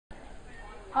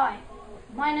Hi,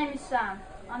 my name is Sam.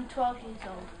 I'm 12 years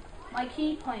old. My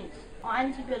key points are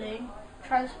anti-bullying,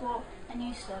 transport and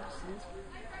youth services.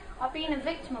 I've been a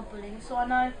victim of bullying, so I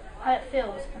know how it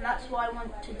feels, and that's why I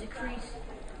want to decrease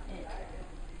it.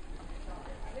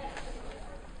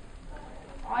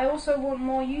 I also want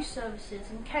more youth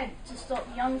services in Kent to stop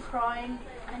young crime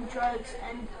and drugs,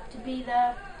 and to be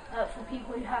there for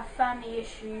people who have family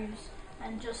issues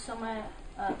and just somewhere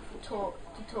to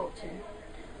talk to.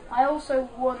 I also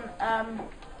want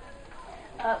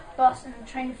bus and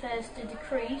train fares to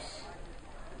decrease,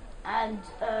 and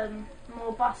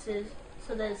more buses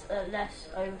so there's less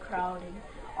overcrowding.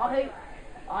 I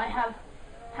have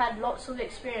had lots of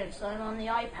experience. I'm on the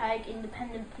IPAG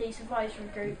Independent Police Advisory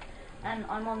Group, and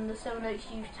I'm on the Seven Oaks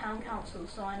Youth Town Council,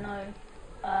 so I know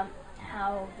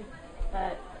how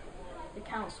the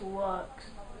council works.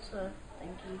 So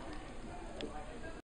thank you.